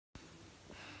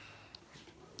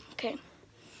Okay.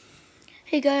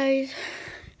 Hey guys,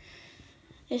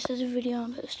 this is a video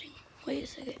I'm posting. Wait a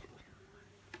second.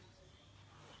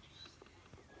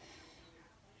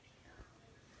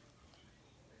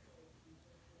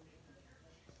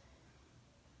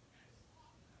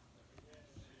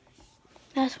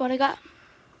 That's what I got.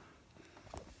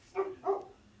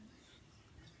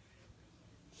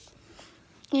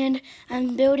 And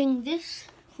I'm building this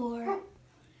for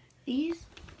these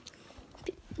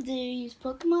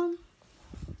Pokemon.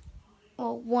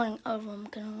 Well, one of them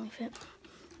can only fit.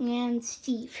 And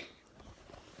Steve.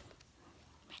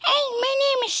 Hey, my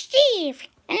name is Steve,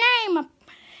 and I'm a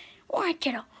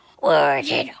Wartortle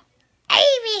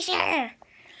Ivysaur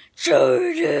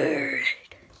Sword.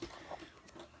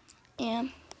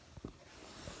 And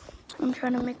I'm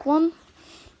trying to make one.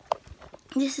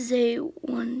 This is a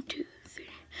 1, 2, 3.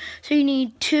 So you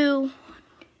need two.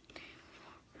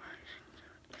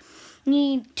 You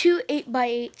need two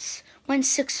 8x8s, one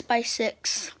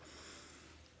 6x6,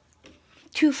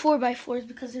 two 4x4s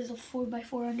because there's a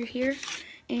 4x4 under here,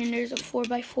 and there's a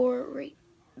 4x4 right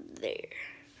there,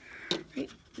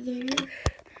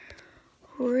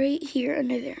 right here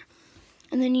under there.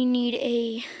 And then you need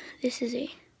a, this is a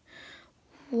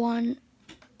 1,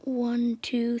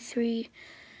 2, 3,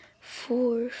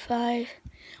 4, 5.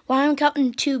 Why I'm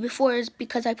counting 2 before is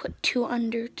because I put 2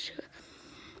 under to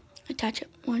attach it.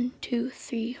 1, 2,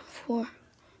 3, 4,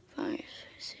 5,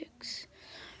 6,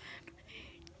 8,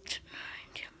 9,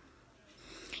 10.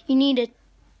 You need a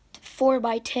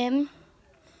 4x10.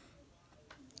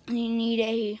 And you need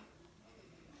a,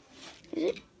 is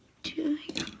it 2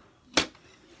 here?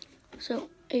 So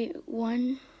a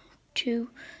 1, 2,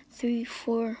 3,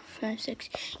 4, 5, 6.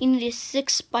 You need a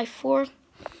 6x4,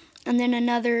 and then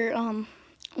another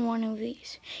one of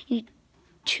these. You need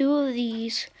 2 of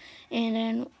these, and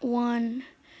then one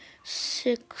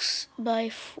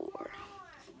 6x4.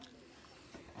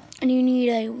 And you need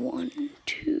a 1,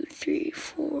 2, 3,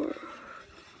 4,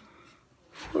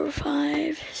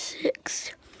 5,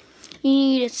 6. You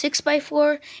need a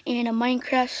 6x4 and a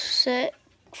Minecraft set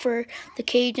for the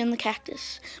cage and the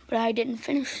cactus. But I didn't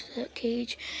finish the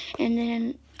cage, and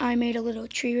then I made a little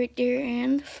tree right there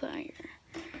and the fire.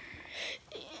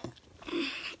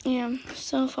 And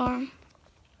so far,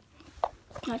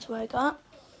 that's what I got.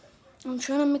 I'm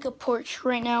trying to make a porch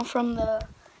right now from the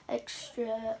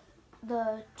extra,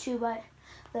 the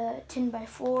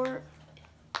 10x4,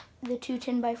 the two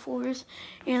 10x4s,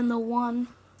 and the one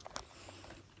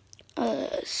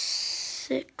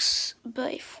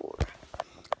 6x4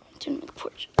 to make a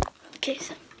porch. Okay,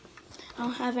 so I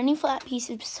don't have any flat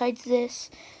pieces besides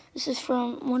this. This is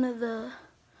from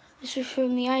this is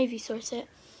from the Ivysaur set.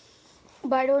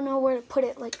 But I don't know where to put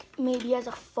it, like maybe as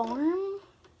a farm?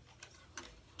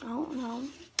 I don't know.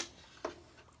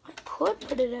 I could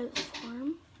put it as a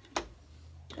farm.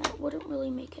 That wouldn't really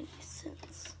make any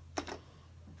sense.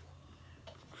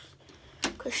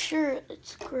 Cause sure,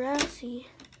 it's grassy,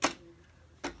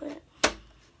 but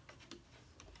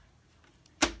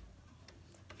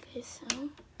okay, so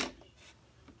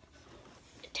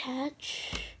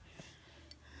attach,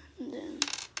 and then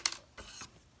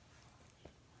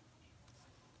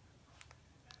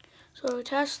so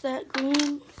attach that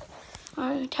green.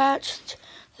 I attached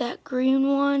that green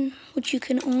one, which you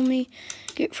can only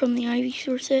get from the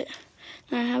Ivysaur set.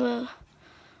 And I have a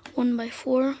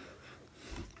 1x4.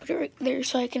 Put it right there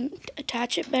so I can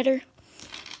attach it better.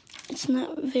 It's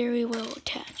not very well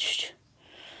attached.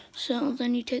 So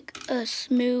then you take a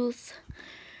smooth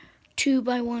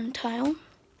 2x1 tile,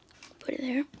 put it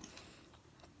there,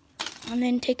 and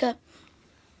then take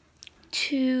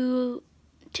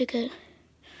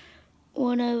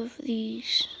one of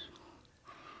these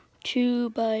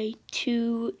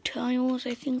 2x2 tiles,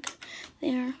 I think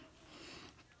they are,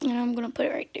 and I'm gonna put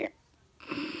it right there.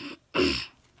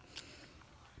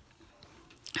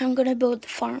 I'm gonna build the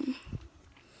farm.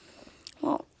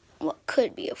 Well, what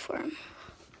could be a farm.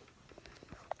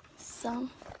 So,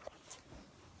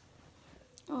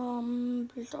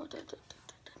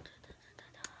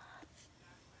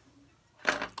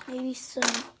 maybe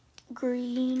some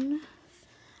green.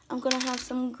 I'm gonna have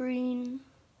some green.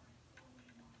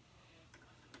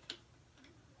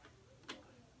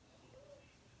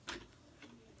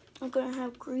 I'm gonna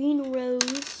have green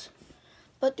rows,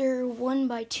 but they're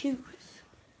 1x2s.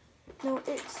 No,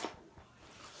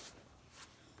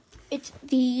 it's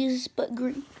these, but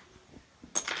green.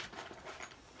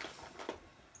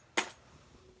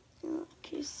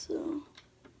 Okay, so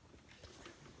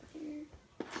here,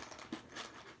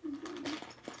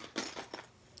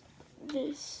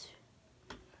 this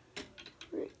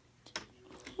right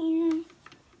here.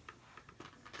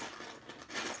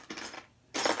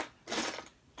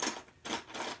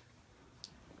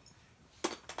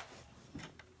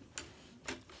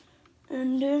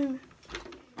 And then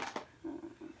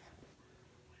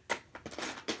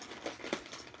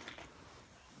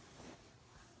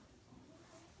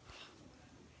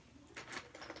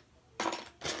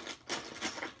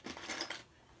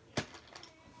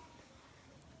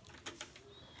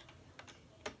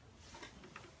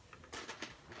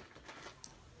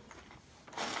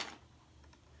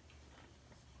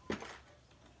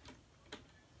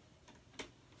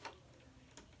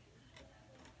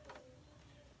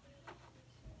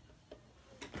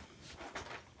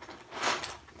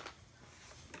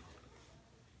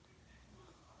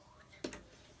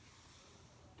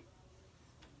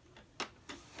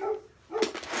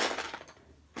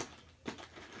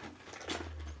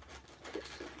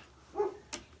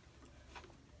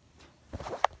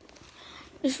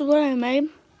this is what I made.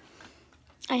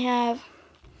 I have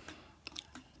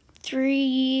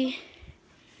 3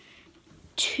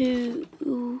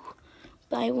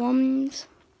 2x1s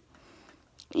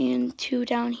and 2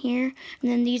 down here,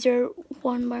 and then these are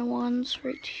 1x1s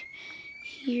right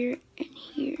here and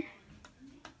here.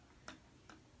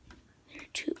 They're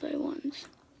 2x1s.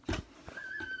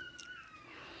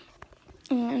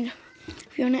 And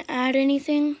if you want to add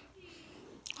anything,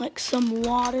 like some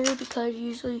water, because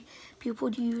usually people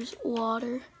would use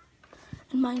water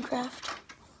in Minecraft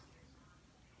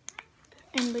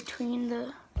in between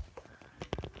the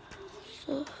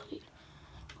stuff.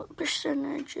 What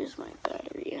percentage is my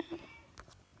battery at?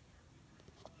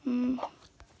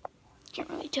 Can't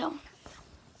really tell.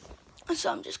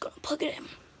 So I'm just gonna plug it in.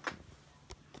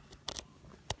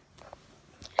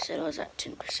 I said I was at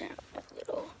 10%,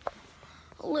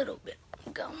 a little bit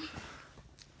ago.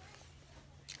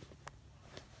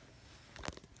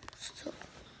 So,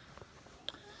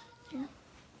 yeah.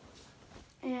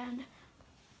 And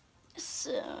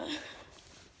so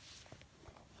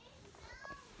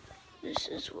this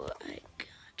is what I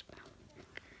got.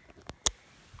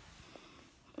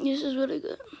 This is what I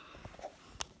got.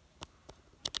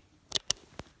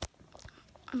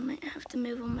 I might have to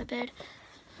move on my bed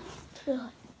to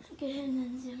go ahead and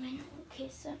then zoom in. Okay,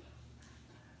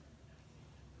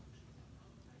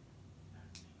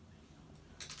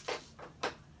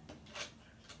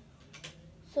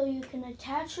 so you can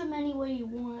attach them any way you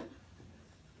want,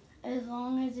 as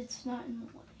long as it's not in the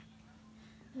way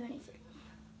of anything.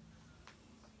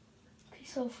 Okay,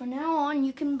 so from now on,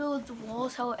 you can build the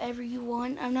walls however you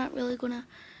want. I'm not really gonna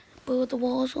build the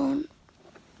walls on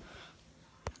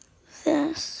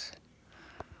this,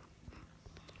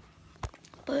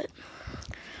 but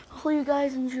hopefully you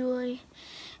guys enjoy,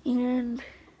 and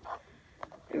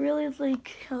I really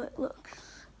like how it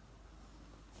looks.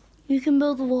 You can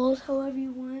build the walls however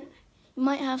you want. You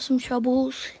might have some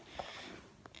troubles,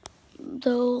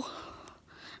 though.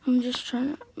 I'm just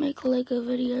trying to make Lego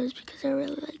videos because I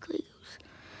really like Legos.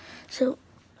 So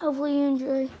hopefully you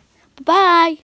enjoy. Bye.